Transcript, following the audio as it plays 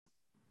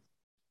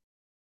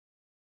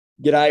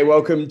G'day,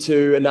 welcome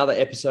to another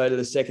episode of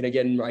the Second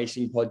Again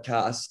Racing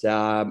podcast.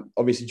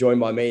 Obviously joined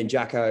by me and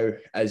Jacko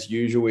as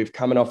usual. We've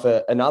coming off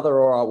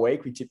another all right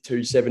week. We tipped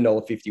two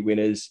 $7.50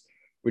 winners,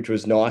 which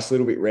was nice, a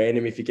little bit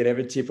random. If you can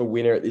ever tip a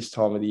winner at this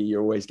time of the year,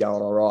 you're always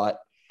going all right.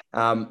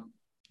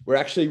 We're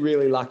actually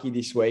really lucky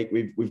this week.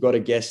 We've got a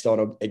guest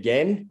on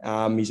again.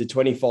 He's a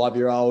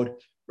 25-year-old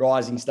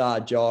rising star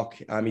jock.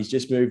 He's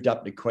just moved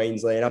up to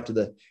Queensland, up to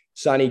the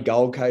sunny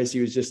Gold Coast. He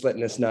was just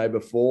letting us know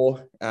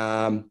before.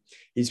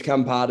 He's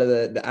become part of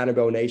the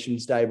Annabelle Nation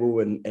stable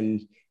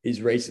and he's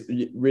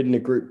recently ridden a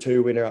Group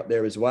 2 winner up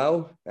there as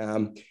well.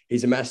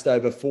 He's amassed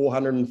over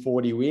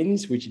 440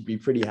 wins, which you'd be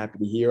pretty happy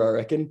to hear, I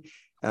reckon.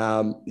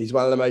 He's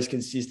one of the most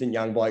consistent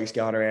young blokes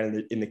going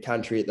around in the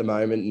country at the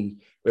moment,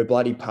 and we're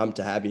bloody pumped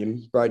to have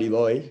him. Brodie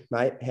Loy,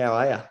 mate, how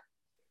are you?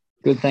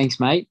 Good, thanks,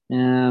 mate.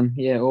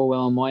 All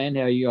well on my end.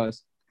 How are you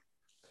guys?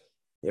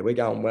 Yeah, we're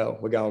going well.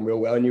 We're going real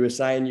well. And you were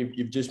saying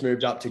you've just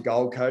moved up to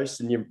Gold Coast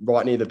and you're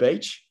right near the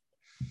beach?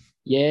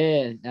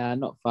 Yeah,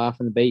 not far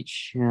from the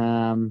beach.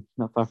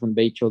 Not far from the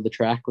beach or the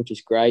track, which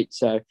is great.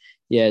 So,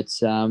 yeah, it's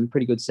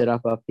pretty good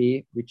setup up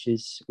here, which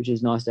is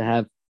nice to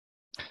have.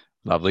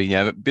 Lovely.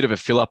 Yeah, a bit of a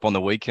fill up on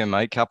the weekend,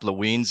 mate. Couple of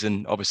wins,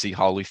 and obviously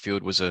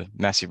Holyfield was a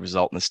massive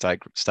result in the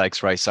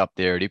stakes race up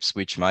there at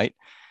Ipswich, mate.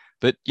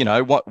 But, you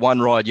know,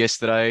 one ride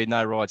yesterday,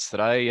 no rides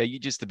today. Are you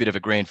just a bit of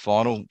a grand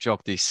final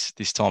jock this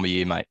time of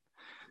year, mate?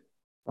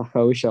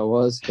 I wish I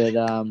was, but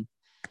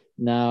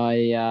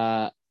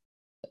no,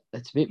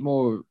 it's a bit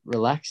more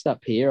relaxed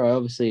up here. I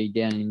obviously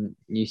down in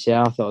New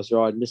South, I was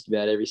riding just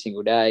about every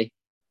single day.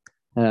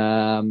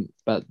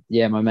 But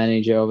yeah, my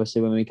manager,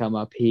 obviously, when we come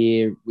up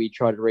here, we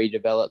try to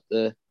redevelop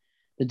the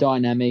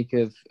dynamic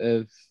of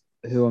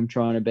who I'm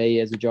trying to be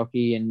as a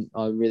jockey, and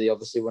I really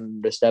obviously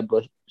wanted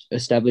to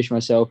establish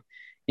myself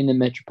in the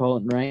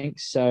metropolitan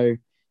ranks. So,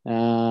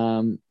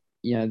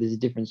 there's a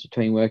difference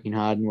between working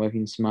hard and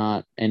working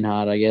smart and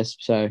hard, I guess.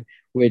 So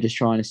we're just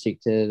trying to stick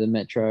to the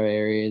metro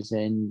areas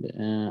and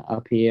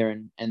up here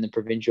and the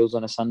provincials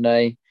on a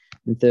Sunday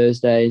and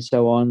Thursday and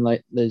so on.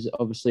 Like, there's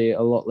obviously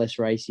a lot less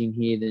racing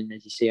here than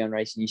as you see on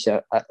Racing New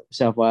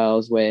South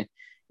Wales, where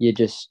you're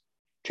just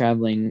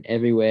travelling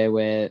everywhere,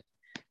 where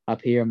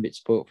up here I'm a bit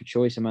spoilt for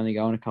choice. I'm only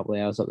going a couple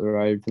of hours up the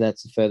road, but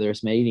that's the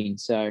furthest meeting.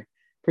 So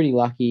pretty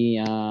lucky.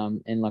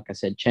 And like I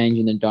said,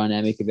 changing the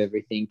dynamic of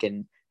everything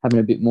and having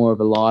a bit more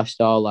of a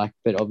lifestyle,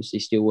 but obviously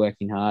still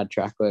working hard,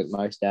 track work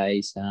most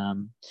days,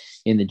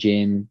 in the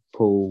gym,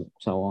 pool,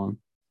 so on.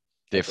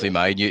 Definitely,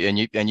 mate.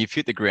 You've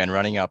hit the ground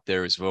running up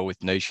there as well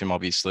with Nisham,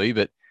 obviously.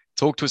 But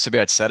talk to us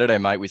about Saturday,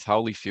 mate, with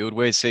Holyfield.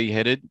 Where's he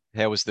headed?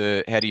 How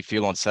do you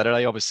feel on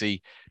Saturday?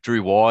 Obviously,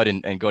 drew wide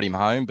and got him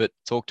home, but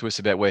talk to us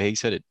about where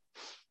he's headed.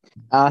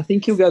 I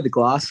think he'll go to the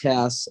Glass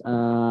House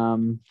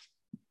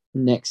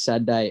next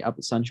Saturday up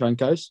at Sunshine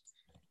Coast.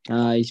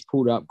 He's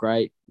pulled up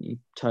great. He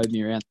towed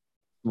me around this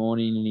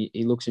morning, and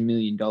he looks $1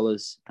 million.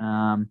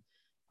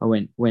 I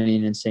went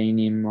in and seen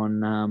him on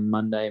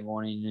Monday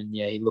morning, and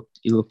yeah, he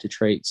looked a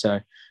treat.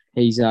 So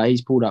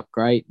he's pulled up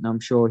great, and I'm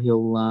sure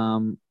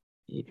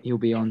he'll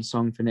be on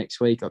song for next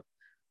week. A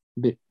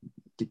bit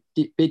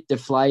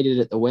deflated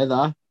at the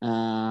weather.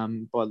 By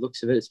the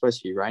looks of it, it's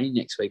supposed to be raining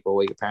next week all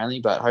week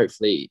apparently, but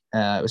hopefully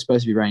it was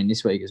supposed to be raining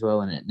this week as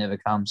well, and it never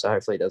comes. So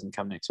hopefully it doesn't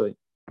come next week.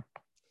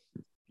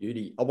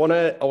 Beauty. I want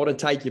to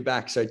take you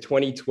back. So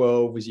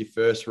 2012 was your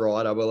first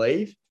ride, I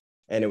believe,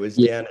 and it was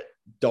down at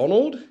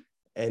Donald.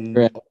 And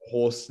a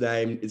horse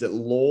name, is it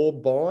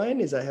Lawbine?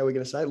 Is that how we're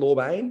going to say it?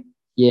 Lawbane?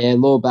 Yeah,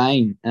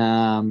 Lawbane.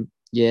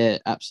 Yeah,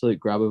 absolute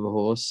grub of a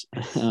horse.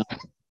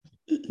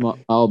 My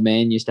old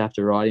man used to have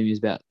to ride him. He was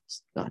about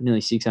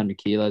nearly 600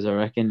 kilos, I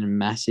reckon, and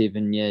massive.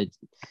 And yeah,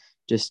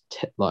 just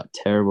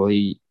terrible.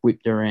 He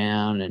whipped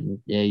around, and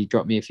yeah, he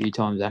dropped me a few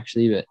times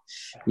actually. But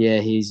yeah,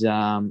 he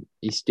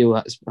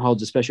still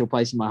holds a special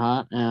place in my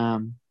heart.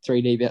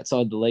 3 deep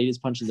outside the leaders,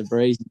 punching the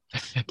breeze,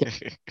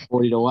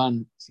 40-1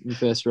 in the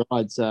first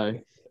ride. So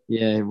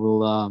yeah,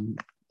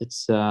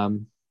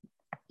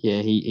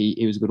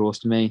 he was a good horse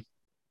to me.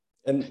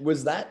 And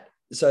was that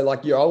so?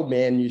 Like, your old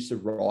man used to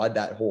ride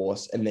that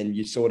horse, and then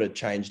you sort of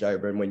changed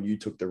over, and when you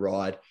took the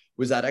ride,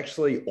 was that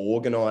actually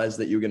organised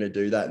that you were going to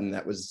do that, and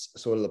that was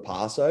sort of the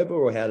Passover,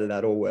 or how did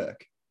that all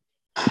work?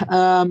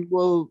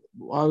 Well,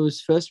 I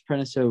was first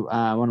apprentice to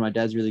one of my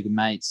dad's really good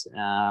mates,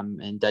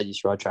 and Dad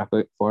used to ride track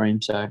work for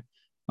him. So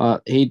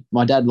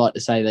my dad liked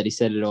to say that he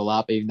set it all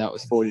up, even though it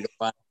was 40-1.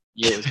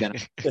 Yeah, it was going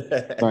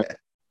to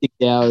 6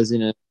 hours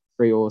in a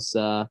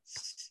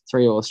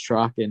three-horse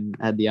truck, and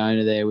had the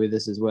owner there with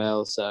us as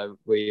well. So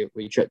we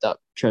trekked up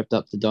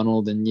to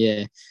Donald, and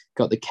yeah,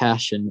 got the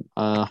cash, and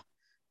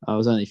I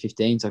was only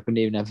 15, so I couldn't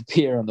even have a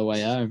beer on the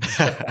way home.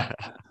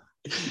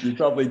 You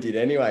probably did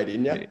anyway,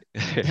 didn't you?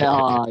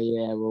 Oh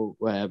yeah,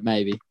 well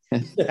maybe.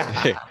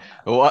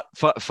 Well,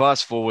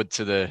 fast forward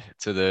to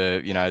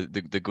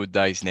the good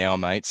days now,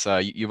 mate. So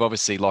you've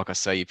obviously, like I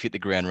say, you've hit the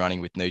ground running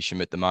with Nisham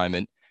at the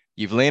moment.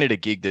 you've landed a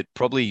gig that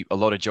probably a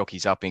lot of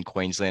jockeys up in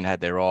Queensland had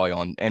their eye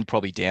on, and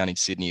probably down in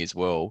Sydney as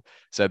well.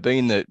 So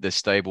being the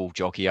stable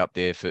jockey up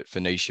there for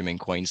Neesham in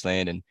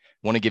Queensland, and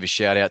want to give a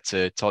shout out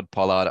to Todd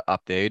Pollard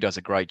up there, who does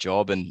a great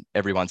job, and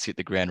everyone's hit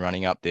the ground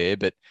running up there.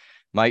 But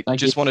mate,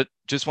 Thank you. just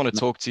want to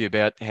talk to you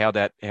about how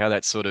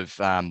that sort of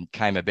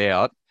came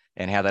about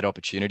and how that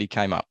opportunity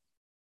came up.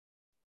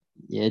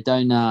 Yeah,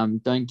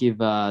 don't give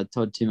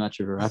Todd too much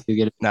of a rap.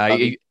 You'll get No,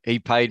 he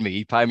paid me.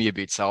 He paid me a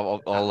bit,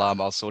 so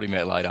I'll sort him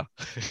out later.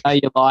 know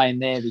you're lying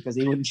there because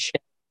he wouldn't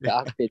share the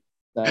outfit.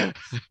 So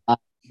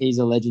he's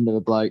a legend of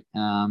a bloke.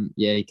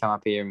 Yeah, he come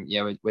up here and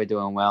yeah, we're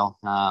doing well.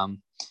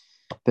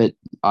 But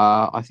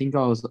I think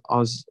I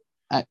was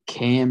at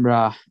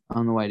Canberra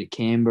on the way to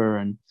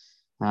Canberra and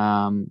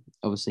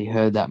obviously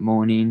heard that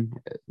morning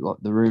like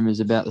the rumours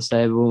about the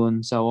stable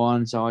and so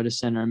on. So I just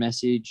sent her a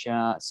message,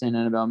 sent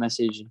Annabelle a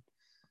message.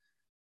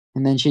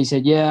 And then she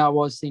said, "Yeah, I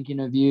was thinking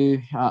of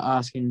you,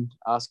 asking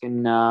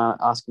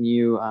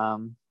you.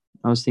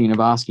 I was thinking of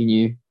asking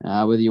you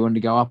whether you wanted to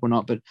go up or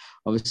not. But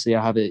obviously,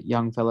 I have a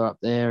young fella up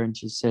there." And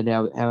she said,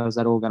 "How is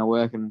that all going to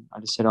work?" And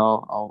I just said,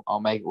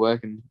 "I'll make it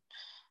work."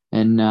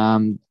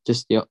 And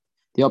just the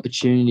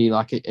opportunity,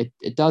 like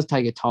it does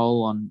take a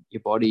toll on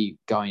your body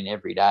going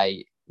every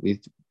day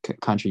with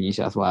country New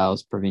South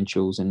Wales,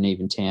 provincials, and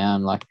even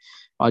town. Like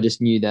I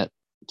just knew that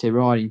to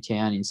ride in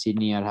town in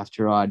Sydney, I'd have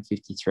to ride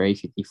 53,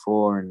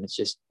 54, and it's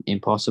just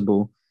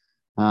impossible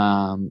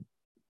for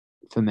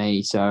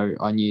me. So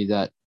I knew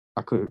that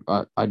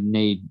I'd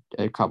need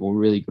a couple of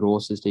really good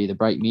horses to either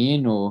break me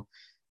in or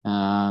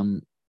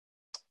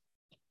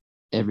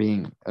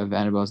everything of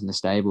Annabelle's in the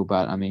stable.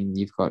 But I mean,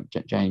 you've got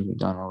James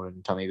McDonald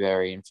and Tommy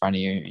Berry in front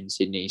of you in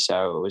Sydney,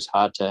 so it was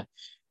hard to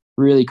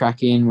really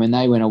crack in. When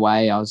they went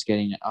away, I was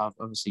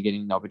obviously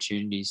getting the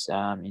opportunities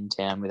in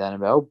town with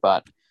Annabelle,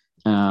 but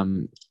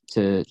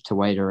to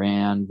wait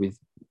around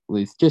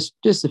with just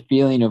the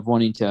feeling of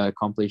wanting to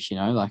accomplish,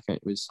 like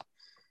it was.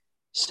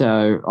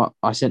 So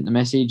I sent the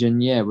message,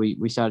 and yeah,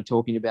 we started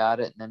talking about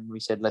it, and then we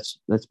said let's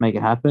make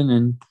it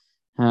happen,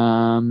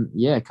 and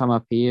yeah, come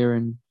up here,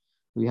 and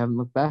we haven't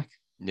looked back.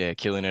 Yeah,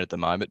 killing it at the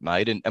moment,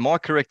 mate. And am I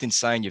correct in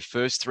saying your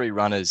first three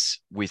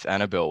runners with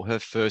Annabelle, her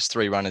first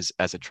three runners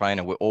as a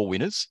trainer were all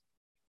winners?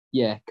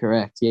 Yeah,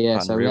 correct.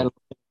 Yeah, Unreal. so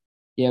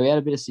we had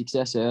a bit of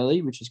success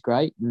early, which is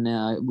great,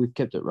 and we've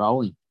kept it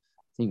rolling.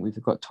 I think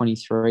we've got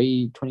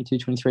 22,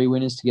 23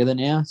 winners together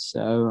now.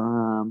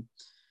 So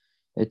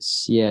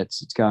it's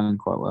going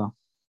quite well.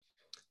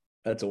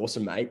 That's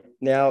awesome, mate.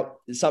 Now,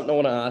 something I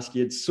want to ask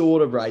you, it's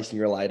sort of racing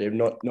related,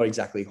 not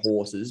exactly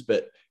horses,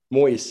 but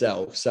more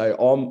yourself. So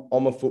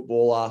I'm a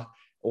footballer,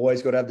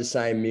 always got to have the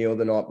same meal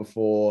the night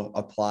before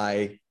I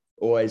play,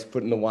 always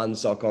putting the one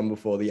sock on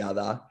before the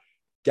other.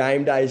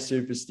 Game day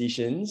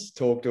superstitions,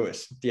 talk to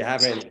us. Do you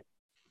have any?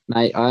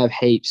 Mate, I have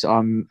heaps.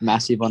 I'm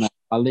massive on it.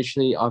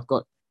 I've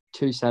got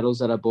 2 saddles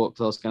that I bought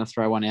because I was going to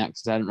throw one out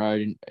because I hadn't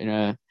rode in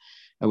a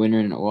winner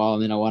in a while,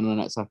 and then I won on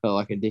it, so I felt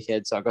like a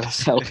dickhead. So I got to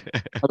sell.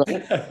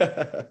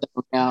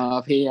 Now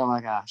up here, I'm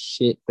like,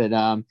 shit. But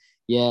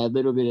yeah, a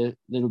little bit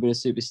of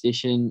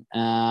superstition.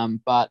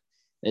 But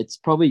it's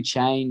probably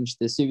changed.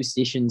 The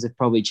superstitions have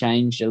probably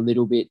changed a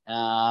little bit.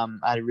 I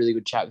had a really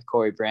good chat with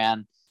Corey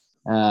Brown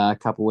a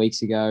couple of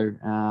weeks ago.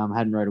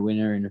 Hadn't rode a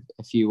winner in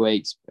a few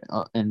weeks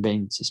and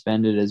been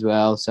suspended as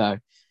well. So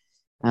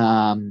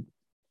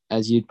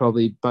as you'd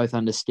probably both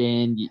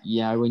understand,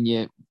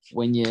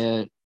 when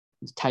you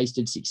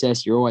tasted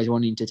success, you're always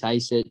wanting to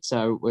taste it.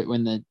 So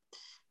when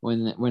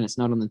it's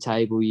not on the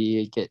table,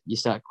 you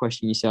start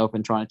questioning yourself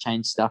and trying to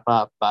change stuff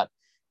up. But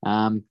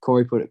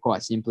Corey put it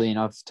quite simply, and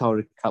I've told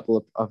a couple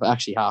of, I've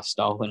actually half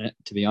stolen it,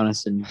 to be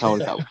honest, and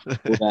told a couple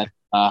of people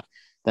that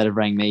have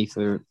rang me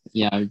for,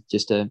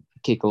 just to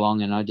kick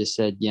along. And I just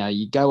said,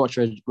 you go watch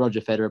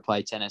Roger Federer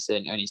play tennis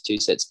and he's 2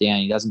 sets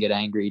down. He doesn't get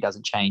angry. He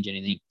doesn't change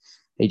anything.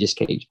 He just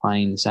keeps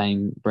playing the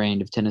same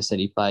brand of tennis that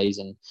he plays.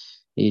 And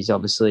he's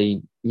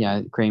obviously,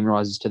 cream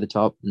rises to the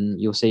top,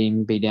 and you'll see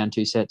him be down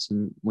 2 sets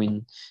and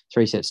win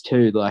 3 sets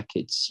too. Like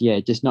it's,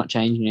 just not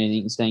changing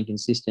anything and staying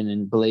consistent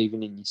and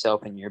believing in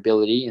yourself and your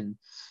ability. And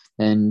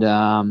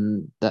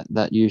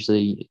that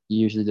usually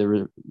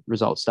the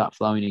results start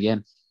flowing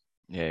again.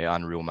 Yeah,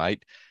 unreal,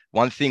 mate.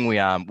 One thing we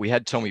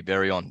had Tommy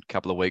Berry on a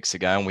couple of weeks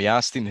ago, and we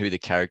asked him who the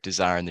characters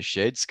are in the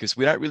sheds, because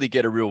we don't really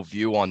get a real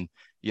view on,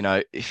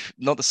 if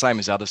not the same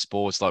as other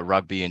sports like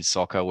rugby and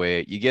soccer,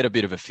 where you get a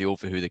bit of a feel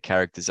for who the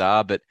characters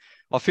are. But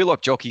I feel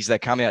like jockeys, they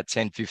come out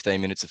 10, 15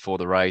 minutes before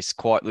the race,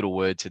 quite little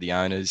word to the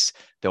owners.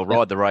 They'll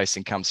ride the race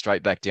and come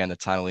straight back down the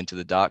tunnel into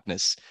the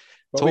darkness.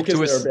 Well,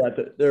 because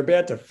they're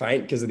about to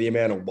faint because of the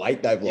amount of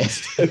weight they've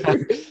lost.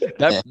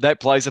 That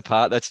plays a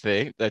part. That's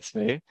fair.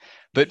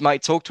 But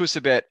mate, talk to us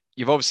about,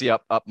 you've obviously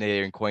up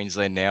there in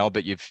Queensland now,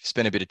 but you've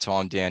spent a bit of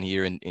time down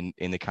here in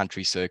the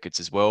country circuits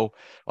as well.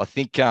 I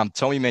think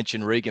Tommy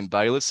mentioned Regan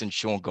Bayliss and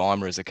Sean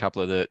Geimer as a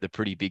couple of the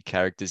pretty big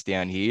characters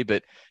down here.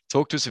 But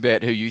talk to us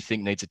about who you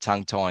think needs a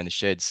tongue tie in the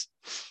sheds.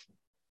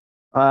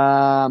 Mate,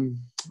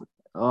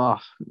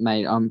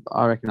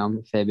 I reckon I'm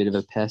a fair bit of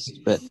a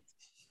pest, but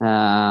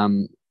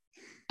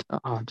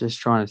I'm just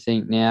trying to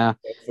think now.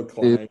 For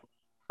Klein.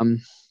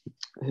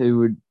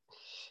 Who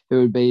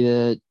would be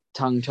the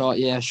tongue tie?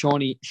 Yeah,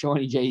 Shawnee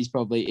G's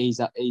probably he's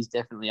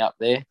definitely up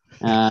there.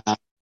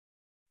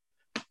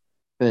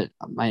 But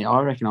mate,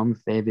 I reckon I'm a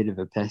fair bit of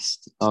a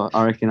pest.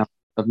 I reckon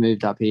I've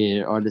moved up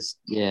here. I just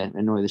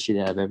annoy the shit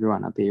out of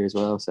everyone up here as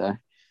well. So,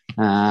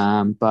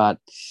 but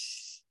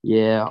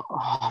yeah,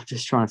 I'm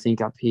just trying to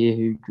think up here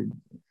who could.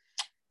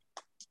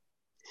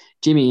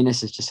 Jimmy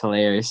Innes is just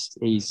hilarious.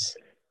 He's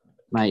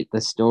mate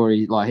the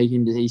story like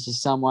he's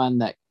just someone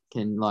that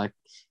can like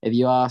if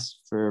you ask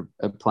for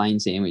a plain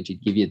sandwich,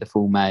 he'd give you the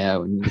full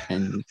mayo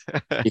and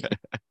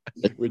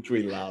which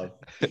we love.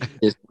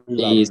 Just, we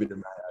love a bit of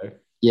mayo.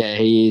 Yeah,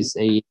 he's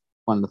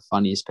one of the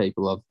funniest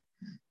people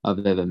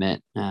I've ever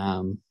met.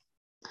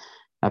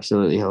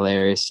 Absolutely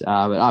hilarious.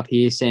 But up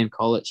here, Sam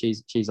Collett,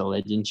 she's a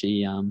legend.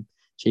 She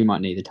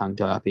might need a tongue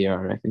tie up here, I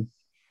reckon.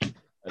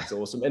 That's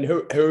awesome. And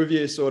who have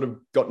you sort of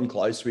gotten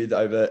close with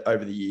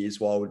over the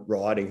years while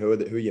riding? Who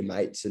are your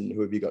mates and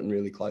who have you gotten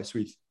really close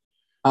with?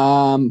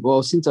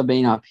 Well, since I've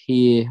been up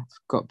here,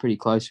 I've got pretty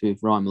close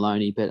with Ryan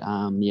Maloney, but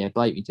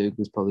Blake McDougall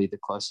is probably the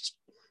closest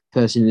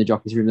person in the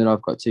jockey's room that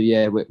I've got to.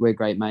 Yeah, we're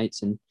great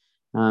mates and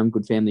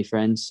good family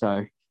friends.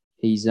 So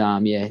he's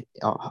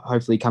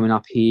hopefully coming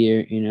up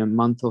here in a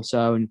month or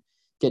so and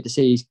get to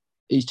see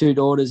his two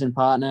daughters and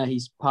partner.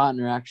 His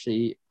partner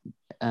actually,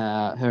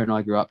 her and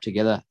I grew up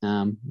together.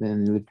 And they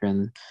lived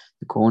around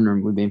the corner,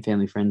 and we've been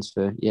family friends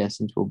for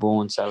since we were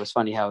born. So it was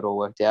funny how it all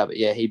worked out. But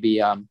yeah, he'd be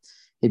one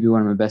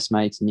of my best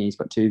mates, and he's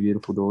got two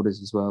beautiful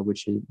daughters as well,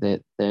 which is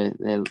they're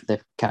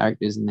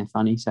characters and they're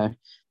funny. So,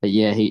 but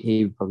yeah,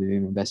 he would probably be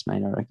my best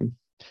mate, I reckon.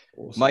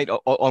 Awesome. Mate,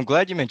 I'm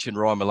glad you mentioned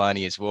Ryan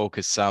Maloney as well,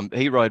 because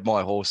he rode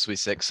my horse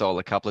Swiss Exile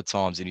a couple of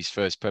times in his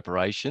first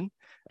preparation,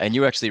 and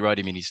you actually rode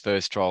him in his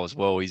first trial as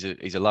well. He's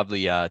a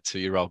lovely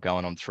 2-year-old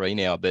going on 3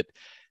 now, but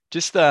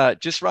just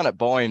run it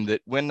by him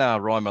that when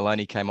Ryan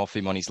Maloney came off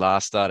him on his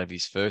last start of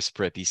his first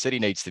prep, he said he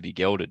needs to be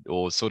gelded,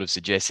 or sort of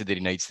suggested that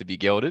he needs to be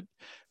gelded.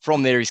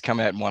 From there, he's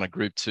come out and won a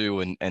Group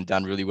 2 and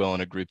done really well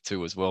in a Group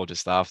 2 as well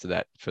just after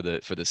that for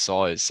the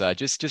sires. So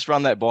just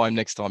run that by him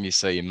next time you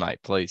see him, mate,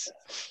 please.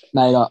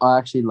 Mate, I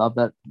actually love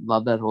that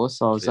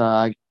horse. I was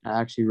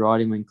actually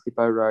riding when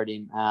Clippo rode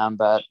him,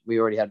 but we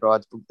already had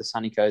rides booked the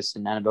Sunny Coast,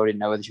 and Annabelle didn't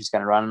know whether she was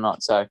going to run or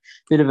not. So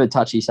bit of a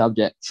touchy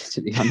subject,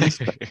 to be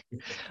honest. But,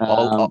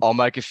 I'll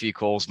make a few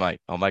calls, mate.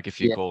 I'll make a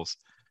few calls.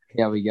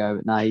 Here we go.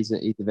 But no, he's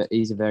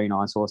a very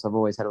nice horse. I've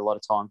always had a lot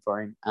of time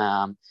for him.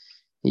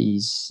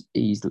 He's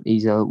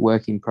a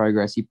work in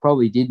progress. He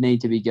probably did need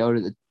to be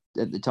gelded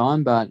at the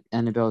time, but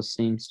Annabelle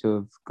seems to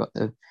have got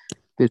a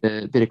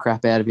bit of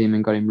crap out of him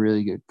and got him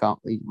really good,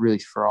 really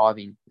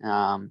thriving.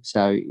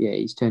 So yeah,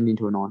 he's turned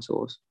into a nice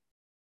horse.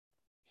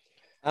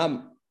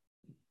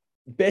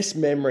 Best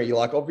memory,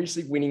 like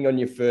obviously winning on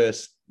your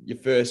first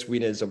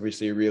winner is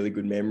obviously a really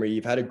good memory.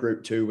 You've had a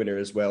Group 2 winner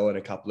as well and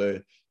a couple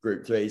of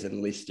Group 3s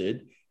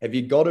enlisted. Have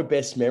you got a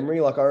best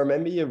memory? Like I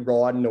remember you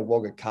riding a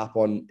Wagga Cup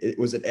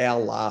was it Our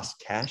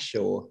Last Cash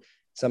or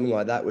something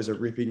like that? It was a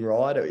ripping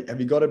ride. Have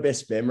you got a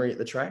best memory at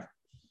the track?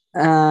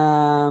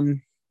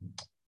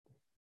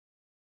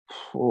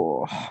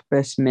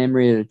 Best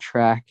memory of the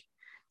track.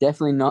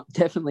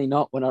 Definitely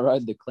not when I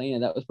rode the cleaner.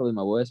 That was probably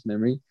my worst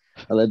memory.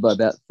 I led by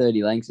about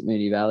 30 lengths at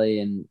Moonee Valley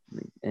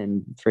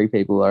and 3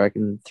 people, I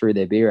reckon, threw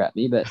their beer at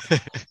me. But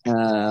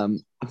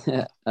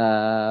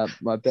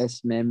my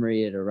best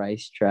memory at a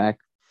racetrack,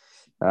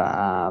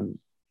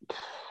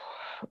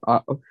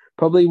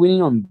 probably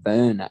winning on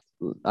Burn.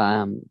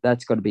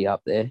 That's got to be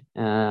up there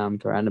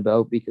for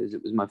Annabelle, because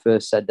it was my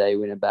first Saturday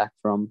winner back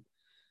from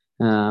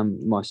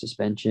my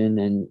suspension,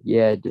 and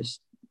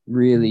just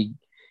really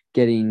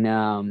getting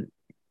down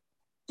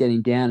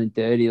and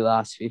dirty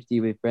last 50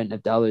 with Brent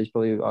Abdullah, who's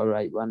probably I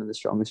rate one of the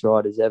strongest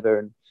riders ever,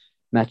 and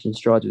matching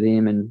strides with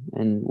him,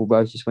 and we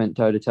both just went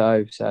toe to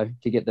toe. So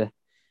to get the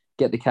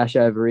cash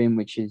over him,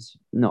 which is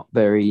not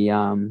very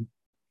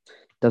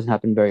doesn't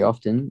happen very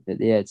often, but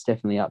yeah, it's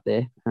definitely up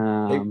there.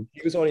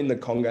 He was on in the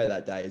Congo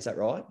that day, is that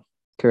right?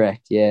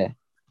 Correct, yeah.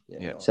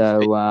 Nice. So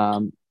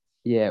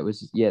it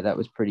was that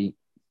was pretty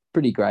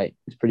great.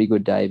 It's a pretty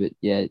good day, but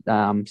yeah,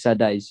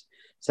 Saturday's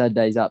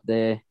up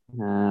there.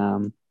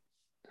 Our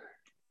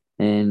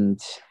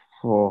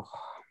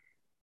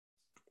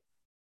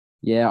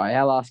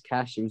last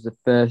cash, it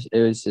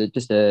was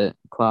just a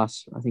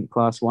class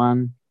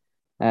 1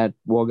 at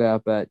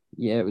Wagga, but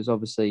yeah, it was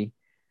obviously,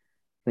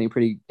 I think, a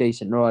pretty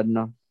decent ride, and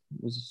I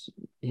was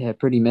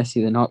pretty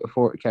messy the night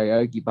before at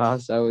karaoke bar,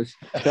 so it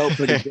felt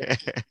pretty good.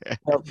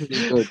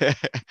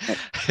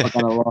 Not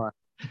gonna lie.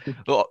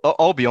 Well,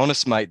 I'll be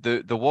honest, mate.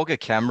 The Wagga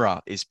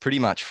camera is pretty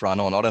much front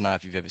on. I don't know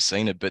if you've ever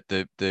seen it, but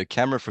the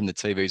camera from the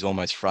TV is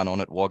almost front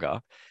on at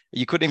Wagga.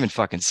 You couldn't even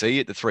fucking see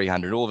it, the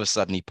 300. All of a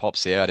sudden, he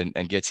pops out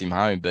and gets him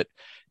home. But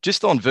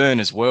just on Vern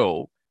as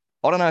well,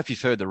 I don't know if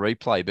you've heard the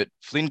replay, but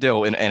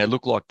Flindell, and it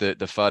looked like the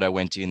photo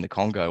went in the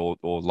Congo,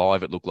 or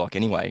live it looked like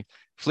anyway.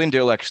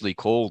 Flindell actually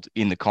called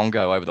in the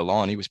Congo over the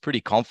line. He was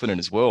pretty confident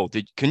as well.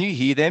 Can you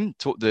hear them,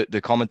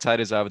 the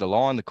commentators over the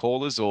line, the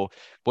callers, or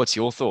what's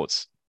your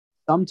thoughts?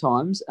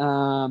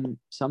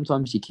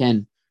 Sometimes you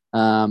can.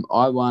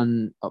 I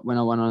won when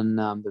I won on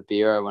the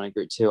bureau. I won a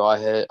Group 2.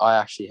 I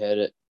actually heard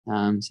it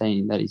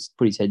saying that he's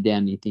put his head down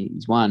and he thinks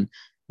he's won.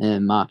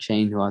 And Mark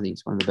Sheen, who I think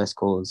is one of the best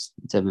callers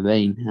it's ever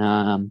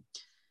been.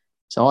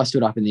 So I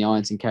stood up in the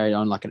irons and carried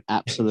on like an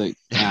absolute.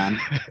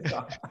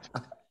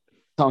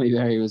 Tommy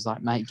Berry was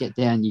like, "Mate, get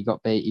down. You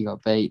got beat.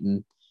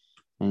 And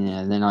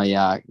then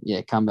I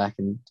come back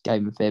and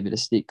gave him a fair bit of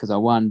stick because I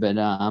won. But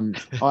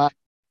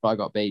I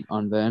got beat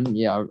on Vern.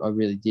 Yeah, I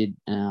really did.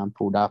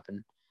 Pulled up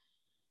and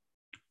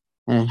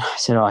I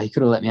said, "Oh, he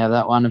could have let me have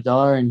that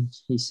 $1. And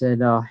he said,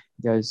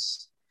 he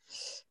goes,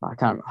 I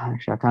can't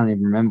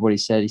even remember what he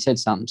said. He said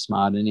something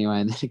smart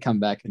anyway, and then he come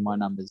back and my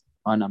numbers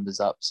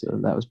up. So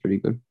that was pretty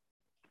good.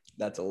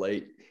 That's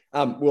elite.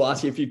 We'll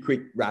ask you a few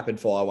quick rapid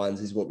fire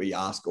ones is what we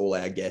ask all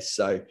our guests.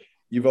 So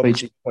you've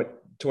obviously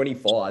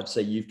 25, so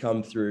you've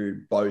come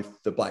through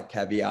both the Black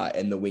Caviar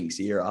and the Winx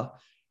era.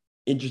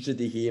 Interested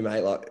to hear,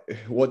 mate, like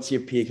what's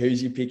your pick?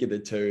 Who's your pick of the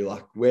two?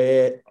 Like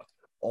where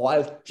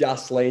I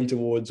just lean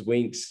towards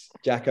Winx.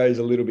 Jacko's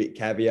a little bit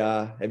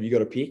Caviar. Have you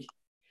got a pick?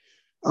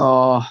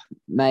 Oh,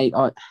 mate,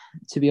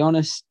 to be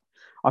honest,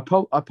 I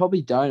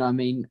probably don't. I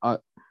mean, I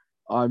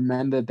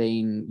remember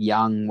being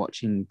young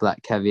watching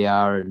Black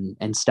Caviar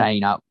and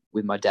staying up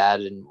with my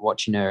dad and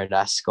watching her at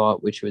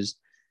Ascot, which was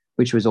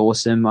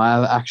awesome.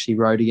 I actually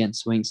rode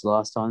against Winx the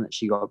last time that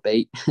she got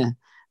beat.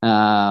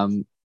 But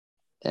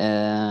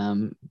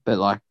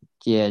like,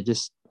 yeah,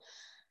 just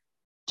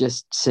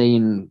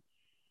seeing,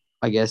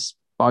 I guess,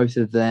 both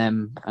of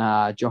them,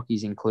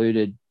 jockeys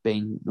included,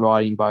 been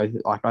riding both.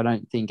 Like, I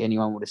don't think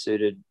anyone would have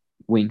suited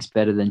Winx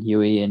better than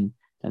Huey, and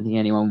I don't think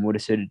anyone would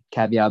have suited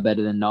Caviar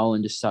better than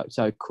Nolan. Just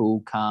so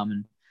cool, calm,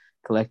 and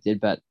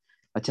collected. But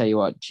I tell you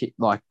what,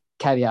 like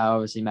Caviar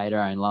obviously made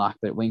her own luck,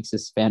 but Winx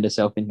just found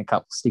herself in a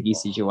couple of sticky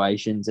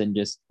situations and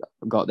just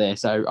got there.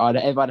 So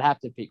if I'd have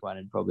to pick one,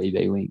 it'd probably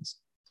be Winx.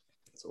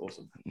 That's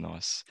awesome.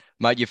 Nice.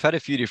 Mate, you've had a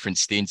few different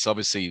stints.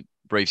 Obviously,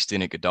 brief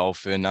stint at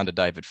Godolphin, under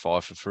David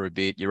Pfeiffer for a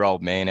bit. Your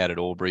old man out at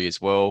Albury as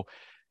well.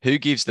 Who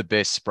gives the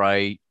best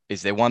spray?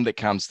 Is there one that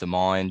comes to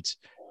mind?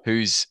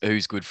 Who's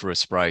good for a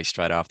spray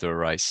straight after a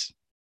race?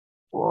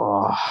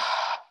 Oh,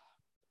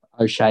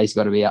 O'Shea's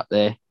got to be up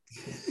there.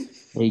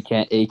 He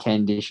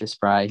can dish a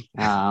spray,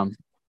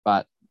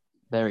 but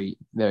very,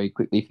 very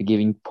quickly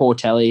forgiving. Poor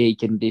Telly, he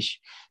can dish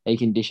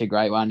a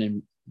great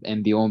one,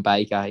 and Bjorn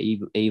Baker, he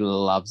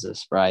loves a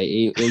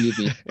spray. He'll give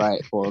me a spray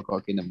at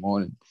 4:00 in the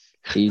morning.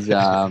 He's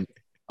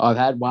I've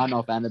had one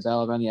off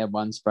Annabelle. I've only had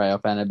one spray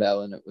off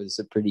Annabelle, and it was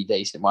a pretty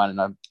decent one,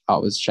 and I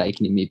was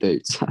shaking in my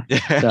boots.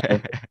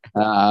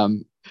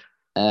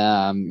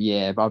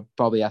 Yeah, but I'd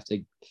probably have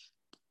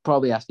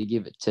to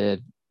give it to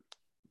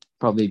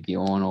probably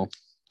Bjorn, or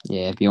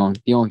Bjorn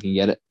can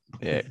get it.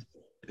 Yeah,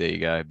 there you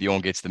go. Bjorn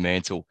gets the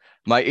mantle.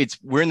 Mate,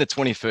 we're in the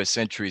 21st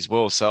century as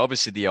well. So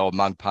obviously the old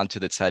mug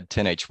punter that's had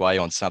 10 each way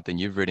on something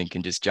you've written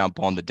can just jump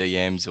on the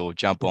DMs or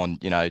jump on,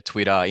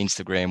 Twitter,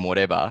 Instagram,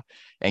 whatever,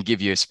 and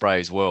give you a spray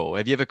as well.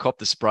 Have you ever copped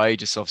the spray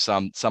just off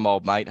some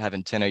old mate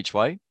having 10 each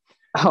way?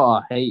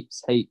 Oh,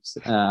 heaps.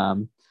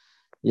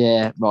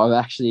 Yeah, but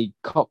I've actually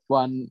copped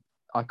one.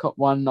 I copped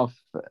one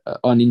off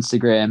on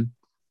Instagram,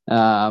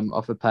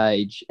 off a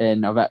page,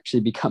 and I've actually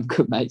become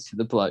good mates with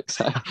the bloke.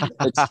 So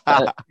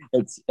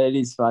it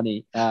is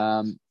funny.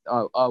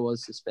 I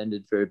was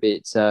suspended for a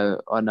bit, so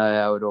I know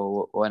how it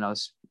all. When I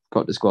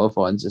got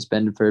disqualified and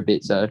suspended for a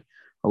bit, so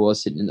I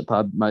was sitting in the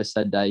pub most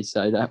of that day.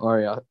 So don't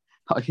worry, I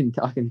can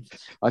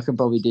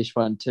probably dish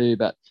one too.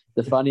 But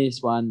the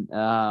funniest one,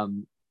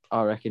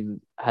 I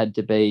reckon, had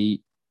to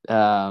be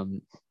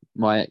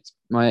my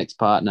ex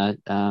partner.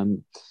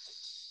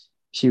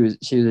 She was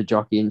a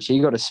jockey, and she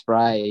got a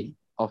spray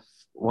off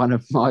one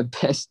of my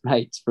best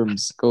mates from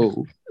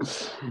school,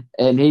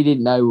 and he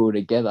didn't know we were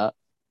together.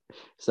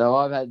 So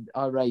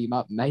I rang him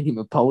up and made him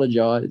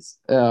apologise.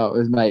 Oh,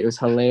 it was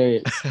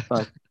hilarious.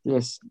 Like,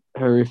 yes,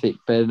 horrific.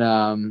 But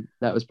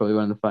that was probably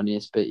one of the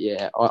funniest. But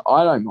yeah,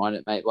 I don't mind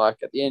it, mate. Like,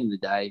 at the end of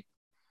the day,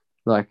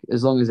 like,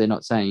 as long as they're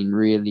not saying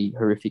really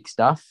horrific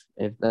stuff,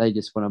 if they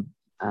just want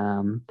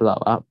to blow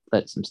up,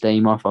 let some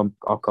steam off,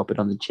 I'll cop it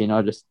on the chin.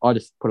 I just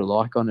put a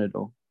like on it,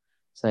 or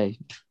say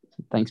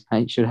thanks,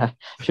 mate. Should have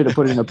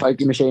put it in a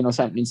poker machine or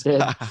something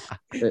instead.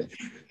 But,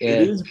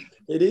 yeah.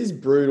 It is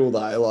brutal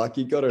though. Like,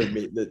 you got to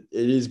admit that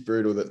it is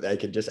brutal that they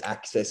can just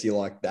access you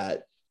like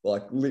that.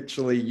 Like,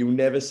 literally, you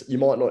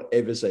might not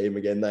ever see them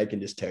again. They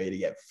can just tell you to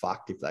get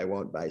fucked if they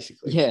want,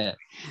 basically. Yeah.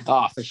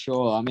 Oh, for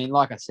sure. I mean,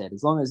 like I said,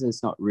 as long as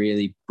it's not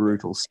really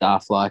brutal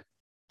stuff like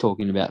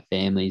talking about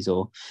families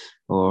or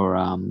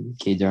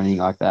kids or anything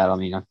like that. I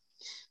mean, I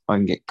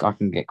can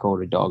get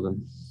called a dog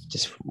and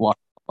just what.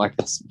 Like,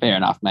 that's fair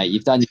enough, mate.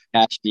 You've done your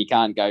cash. You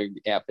can't go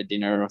out for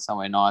dinner or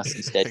somewhere nice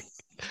instead.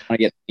 Want to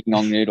get the Ping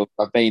Ong noodle.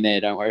 I've been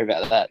there. Don't worry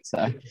about that. So,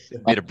 a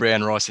bit of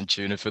brown rice and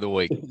tuna for the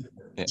week.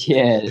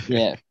 Yeah,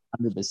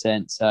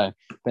 100%. So,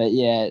 but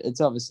yeah, it's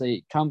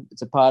obviously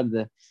it's part of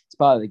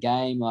the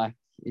game. Like,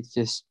 it's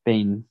just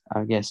been,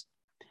 I guess,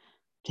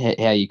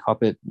 how you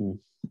cop it.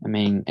 I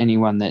mean,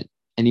 anyone that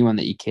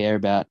you care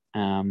about,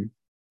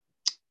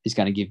 is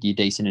going to give you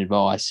decent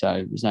advice.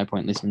 So there's no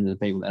point listening to the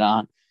people that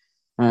aren't.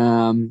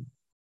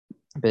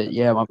 But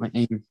yeah,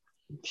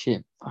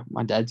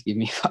 my dad's given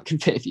me a fucking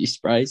fair few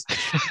sprays.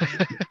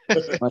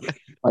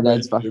 my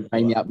dad's fucking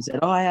rang me up and said,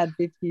 "Oh, I had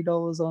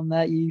 $50 on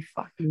that. You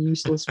fucking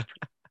useless."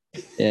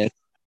 Yeah,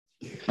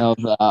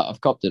 I've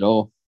copped it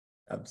all.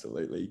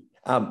 Absolutely.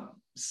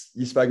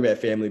 You spoke about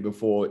family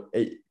before.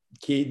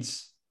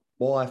 Kids,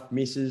 wife,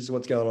 missus,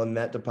 what's going on in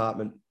that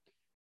department?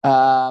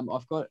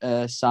 I've got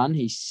a son.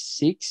 He's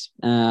 6.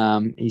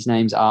 His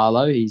name's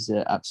Arlo. He's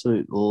an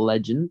absolute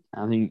legend.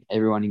 I think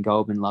everyone in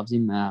Goldman loves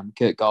him.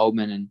 Kurt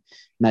Goldman and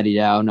Matty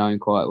Dale know him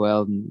quite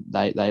well, and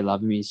they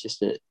love him. He's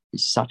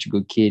such a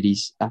good kid.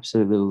 He's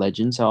absolutely a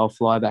legend. So I'll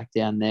fly back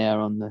down there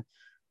on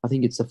I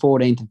think it's the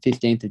 14th and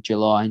 15th of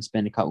July, and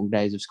spend a couple of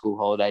days of school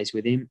holidays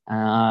with him,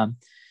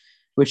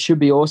 which should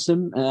be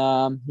awesome.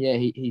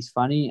 He's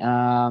funny.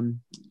 I've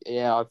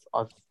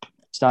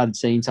started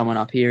seeing someone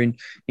up here in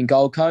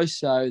Gold Coast,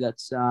 so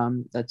that's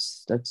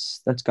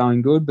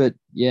going good. But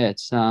yeah,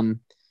 it's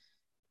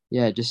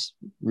just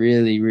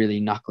really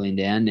knuckling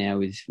down now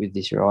with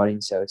this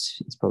riding. So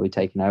it's probably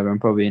taken over. I'm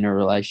probably in a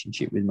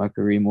relationship with my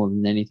career more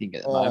than anything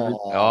at the moment.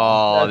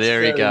 Oh,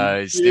 there he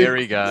goes. Cute. There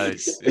he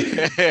goes.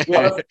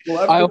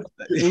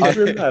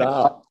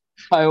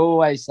 I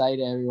always say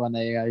to everyone,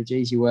 they go,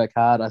 "Geez, you work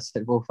hard." I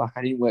said, "Well, fuck,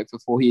 I didn't work for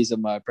 4 years of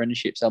my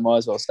apprenticeship, so I might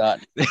as well start."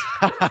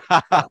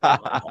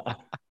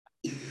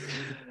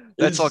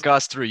 That's like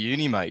us through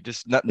uni, mate.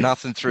 Just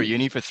nothing through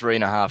uni for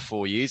 3.5,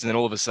 4 years, and then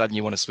all of a sudden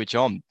you want to switch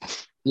on.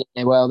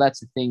 Yeah, well, that's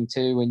the thing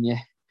too.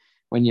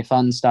 When your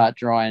funds start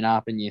drying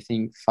up and you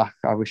think, "Fuck,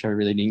 I wish I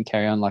really didn't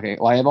carry on." Like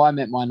if I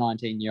met my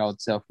 19-year-old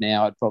self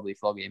now, I'd probably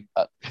flog him.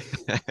 But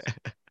I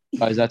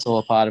suppose that's all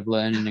a part of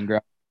learning and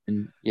growing,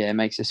 and yeah, it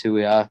makes us who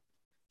we are.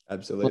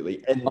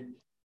 Absolutely. And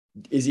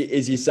is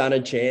your son a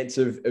chance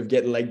of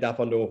getting legged up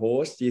onto a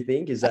horse, do you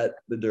think? Is that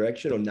the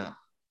direction or not?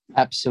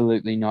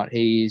 Absolutely not.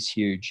 He is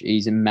huge.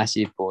 He's a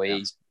massive boy. Yeah.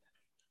 He's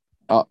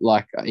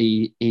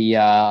he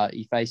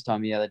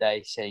FaceTimed the other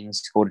day saying he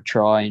scored a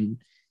try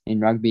in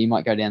rugby. He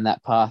might go down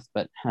that path,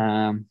 but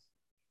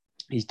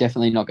he's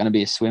definitely not going to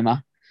be a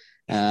swimmer.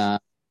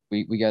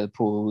 We go to the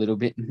pool a little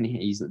bit, and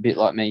he's a bit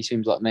like me,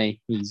 swims like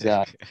me. He's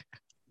not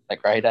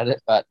great at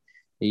it, but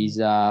he's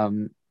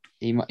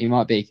he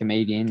might be a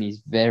comedian.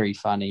 He's very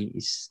funny.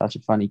 He's such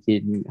a funny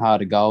kid and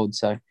heart of gold.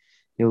 So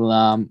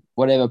he'll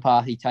whatever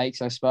path he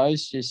takes, I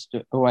suppose, just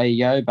away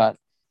you go. But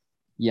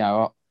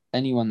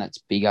anyone that's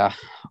bigger,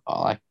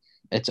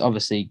 it's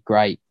obviously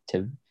great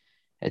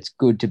it's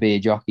good to be a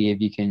jockey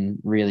if you can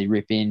really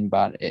rip in,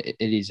 but it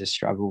is a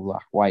struggle,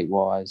 like weight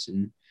wise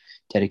and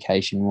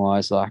dedication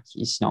wise. Like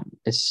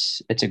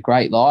it's a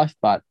great life,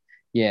 but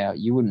yeah,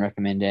 you wouldn't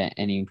recommend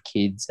any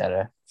kids that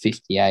are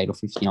 58 or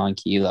 59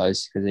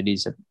 kilos, because it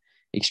is an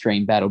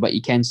extreme battle. But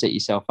you can set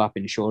yourself up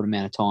in a short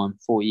amount of time,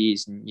 4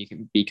 years, and you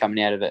can be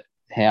coming out of the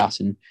house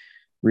and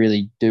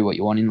really do what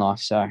you want in life.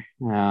 So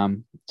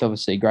it's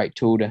obviously a great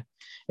tool to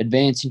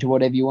advance into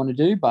whatever you want to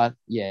do. But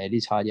yeah, it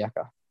is hard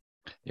yakka.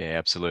 Yeah,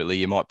 absolutely.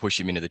 You might push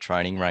him into the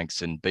training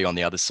ranks and be on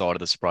the other side of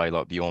the spray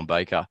like Bjorn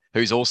Baker,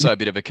 who's also a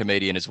bit of a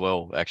comedian as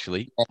well,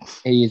 actually. Yeah,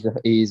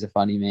 he is a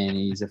funny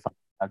man.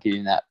 I'll give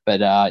him that.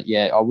 But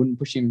I wouldn't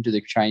push him to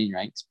the training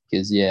ranks,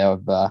 because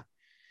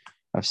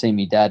I've seen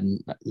my dad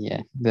and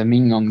the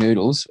Mingong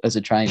noodles as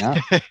a trainer.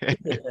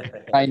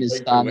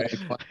 Trainer's son.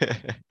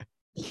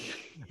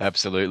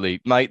 Absolutely,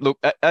 mate. Look,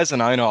 as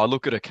an owner, I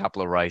look at a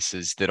couple of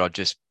races that I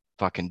just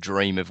fucking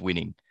dream of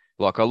winning.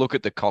 Like I look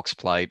at the Cox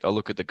Plate, I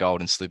look at the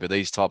Golden Slipper,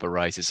 these type of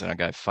races, and I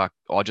go, fuck,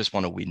 I just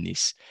want to win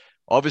this.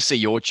 Obviously,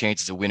 your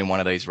chances of winning one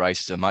of these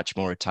races are much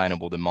more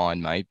attainable than mine,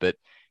 mate. But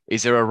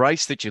is there a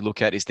race that you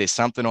look at? Is there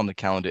something on the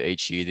calendar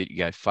each year that you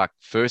go, fuck,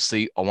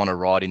 firstly, I want to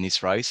ride in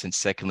this race, and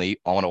secondly,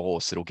 I want a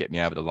horse that'll get me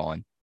over the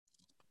line?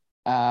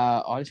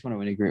 I just want to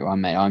win a Group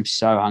 1, mate. I'm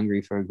so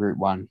hungry for a Group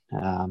 1.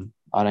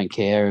 I don't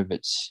care if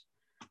it's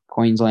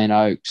Queensland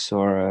Oaks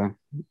or a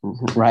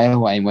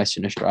railway in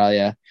Western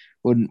Australia.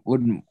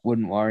 Wouldn't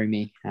worry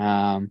me.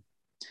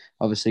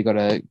 Obviously got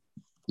a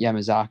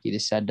Yamazaki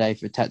this Saturday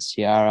for Tatts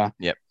Tiara.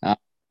 Yep.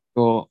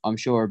 I'm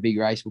sure a big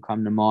race will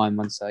come to mind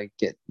once I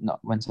get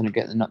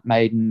the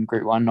maiden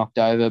Group 1 knocked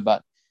over.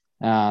 But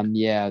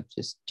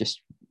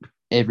just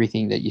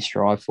everything that you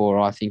strive for,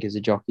 I think, as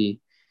a jockey,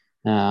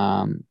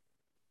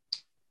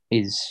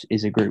 is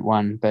a Group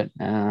 1. But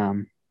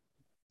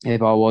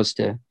if I was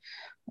to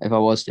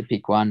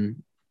pick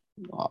one,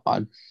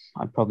 I'd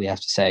probably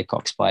have to say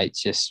Cox Plate.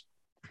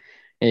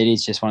 It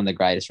is just one of the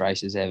greatest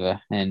races ever,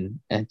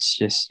 and it's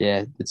just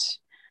it's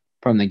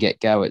from the get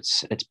go.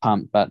 It's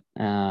pumped, but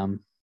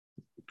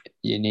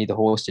you need the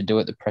horse to do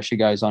it. The pressure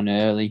goes on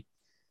early.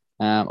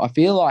 I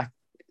feel like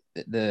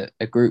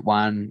a Group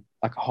 1,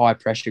 like a high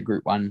pressure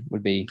Group 1,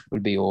 would be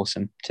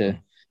awesome to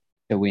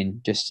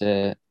win. Just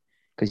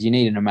because you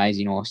need an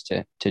amazing horse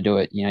to do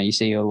it. You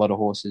see a lot of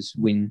horses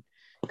win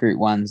Group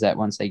 1s that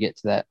once they get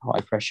to that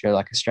high pressure,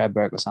 like a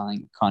Stradbroke or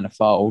something, kind of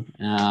fold.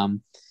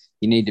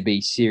 You need to be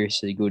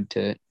seriously good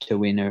to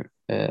win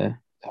a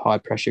high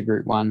pressure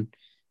Group 1.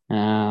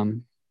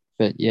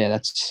 But yeah,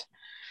 that's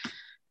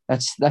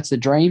that's the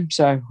dream.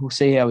 So we'll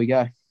see how we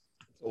go.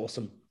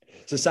 Awesome.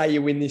 So say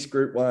you win this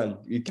Group 1,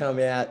 you come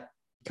out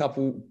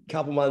couple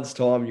months'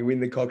 time, you win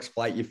the Cox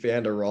Plate, you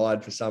found a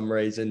ride for some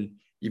reason,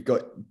 you've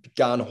got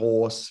gun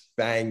horse,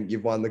 bang,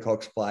 you've won the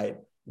Cox Plate.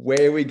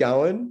 Where are we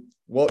going?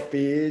 What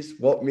beers?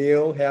 What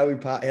meal? How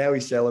are we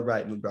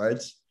celebrating,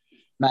 bros?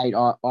 Mate,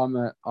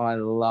 I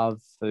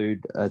love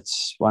food.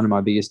 It's one of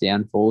my biggest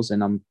downfalls,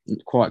 and I'm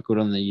quite good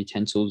on the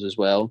utensils as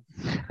well.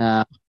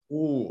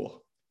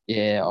 Ooh.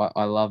 Yeah,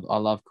 I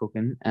love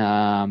cooking.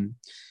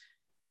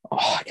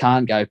 I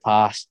can't go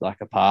past like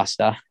a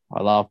pasta.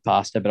 I love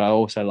pasta, but I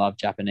also love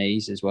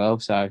Japanese as well.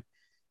 So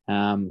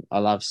I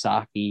love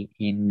sake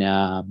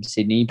in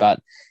Sydney.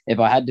 But if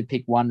I had to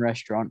pick one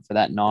restaurant for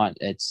that night,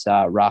 it's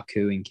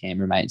Raku in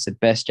Canberra, mate. It's the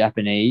best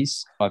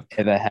Japanese I've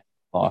ever had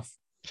in my life.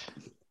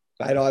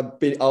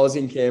 Mate, I was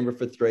in Canberra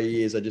for 3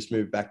 years. I just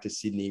moved back to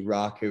Sydney.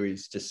 Raku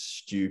is just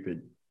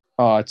stupid.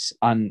 Oh, it's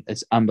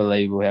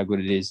unbelievable how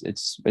good it is.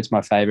 It's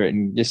my favourite,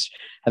 and just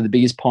have the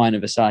biggest pint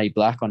of Asahi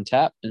Black on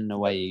tap, and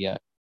away you go.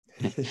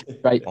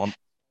 Straight on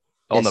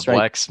the straight,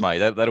 blacks, mate.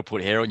 That'll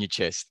put hair on your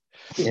chest.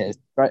 Yeah,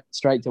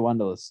 straight to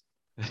Wonderless.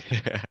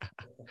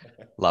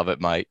 Love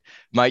it, mate.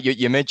 Mate,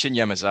 you mentioned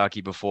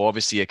Yamazaki before.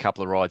 Obviously, a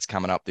couple of rides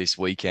coming up this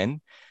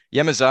weekend.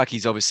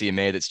 Yamazaki's obviously a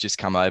mare that's just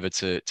come over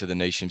to the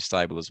Neesham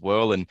stable as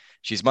well, and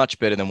she's much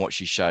better than what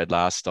she showed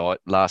last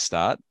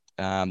start.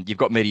 You've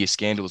got Media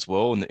Scandal as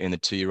well in the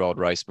 2-year-old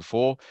race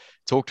before.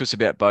 Talk to us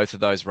about both of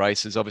those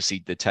races.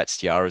 Obviously, the Tatts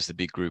Tiara is the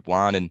big Group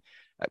 1, and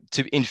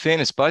in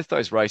fairness, both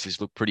those races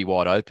look pretty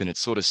wide open. It's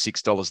sort of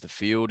 $6 the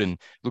field, and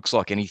looks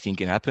like anything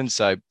can happen.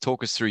 So,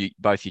 talk us through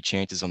both your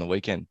chances on the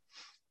weekend.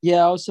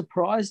 Yeah, I was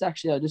surprised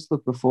actually. I just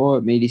looked before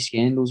at Media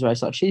Scandal's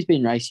race. Like, she's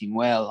been racing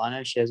well. I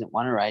know she hasn't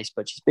won a race,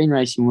 but she's been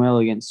racing well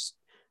against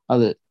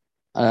other,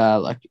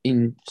 like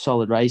in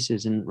solid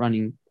races and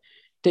running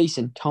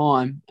decent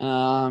time.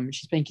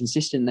 She's been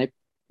consistent.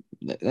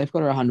 They've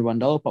got her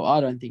 $101 pot.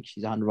 I don't think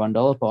she's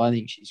 $101 pot. I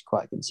think she's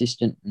quite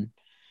consistent and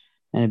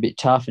a bit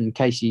tough. And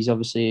Casey's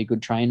obviously a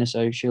good trainer,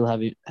 so she'll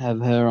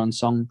have her on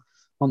song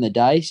on the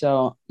day.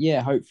 So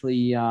yeah,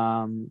 hopefully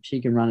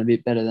she can run a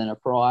bit better than a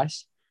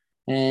price.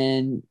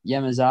 And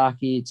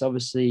Yamazaki, it's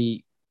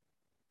obviously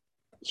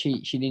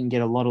she didn't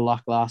get a lot of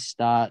luck last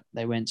start.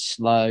 They went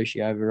slow.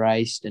 She over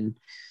raced, and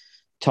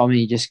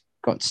Tommy just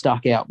got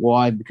stuck out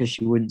wide because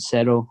she wouldn't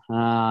settle. There's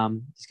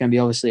going to be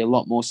obviously a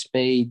lot more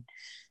speed.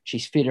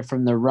 She's fitter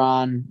from the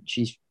run.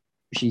 She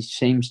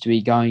seems to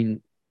be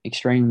going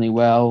extremely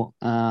well.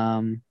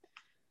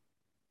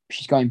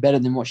 She's going better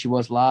than what she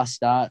was last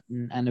start,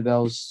 and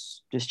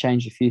Annabelle's just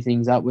changed a few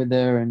things up with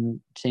her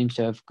and seems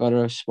to have got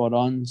her spot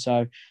on.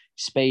 So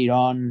speed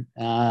on.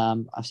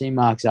 I've seen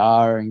Mark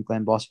Zahra and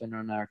Glenn Bosman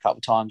on her a couple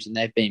of times, and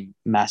they've been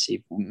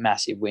massive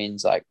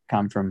wins, like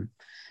come from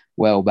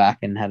well back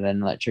and had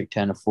an electric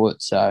turn of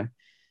foot. So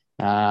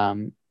I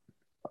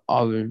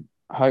would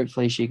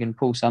hopefully she can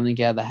pull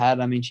something out of the hat.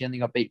 I mean, she only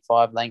got beat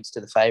 5 lengths to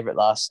the favourite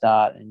last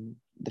start, and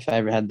the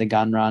favourite had the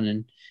gun run,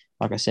 and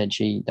like I said,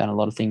 she done a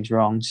lot of things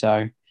wrong.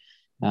 So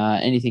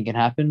anything can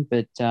happen,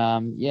 but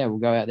yeah, we'll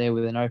go out there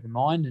with an open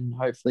mind and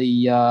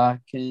hopefully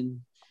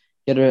can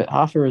get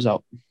half a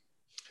result.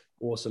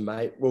 Awesome,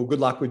 mate. Well, good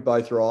luck with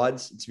both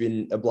rides. It's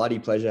been a bloody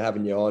pleasure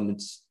having you on.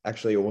 It's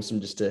actually awesome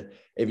just to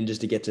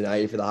get to know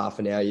you for the half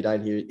an hour. You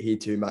don't hear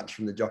too much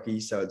from the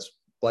jockeys, so it's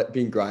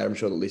been great. I'm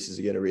sure the listeners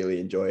are going to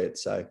really enjoy it.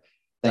 So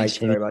thanks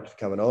very much for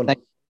coming on. Good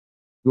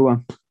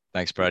one.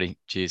 Thanks, Brodie.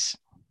 Cheers.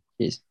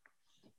 Cheers.